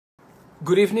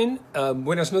Good evening,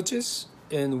 buenas noches,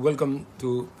 and welcome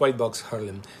to White Box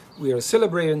Harlem. We are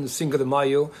celebrating Cinco de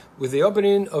Mayo with the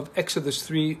opening of Exodus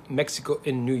 3 Mexico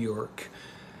in New York.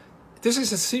 This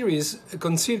is a series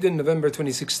conceived in November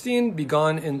 2016,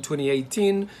 begun in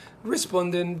 2018,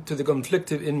 responding to the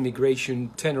conflicted immigration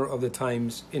tenor of the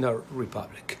times in our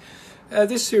republic.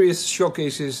 This series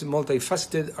showcases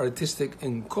multifaceted artistic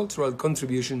and cultural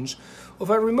contributions of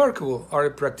our remarkable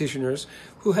art practitioners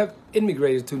who have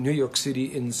immigrated to New York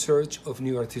City in search of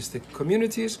new artistic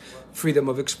communities, freedom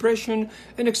of expression,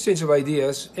 and exchange of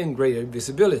ideas and greater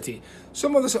visibility.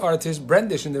 Some of those artists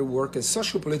brandishing their work as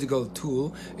socio-political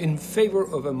tool in favor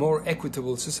of a more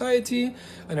equitable society,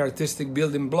 an artistic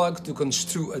building block to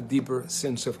construe a deeper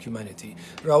sense of humanity.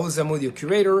 Raul Zamudio,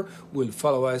 curator, will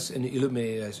follow us and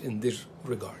illuminate us in these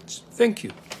regards. Thank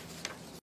you.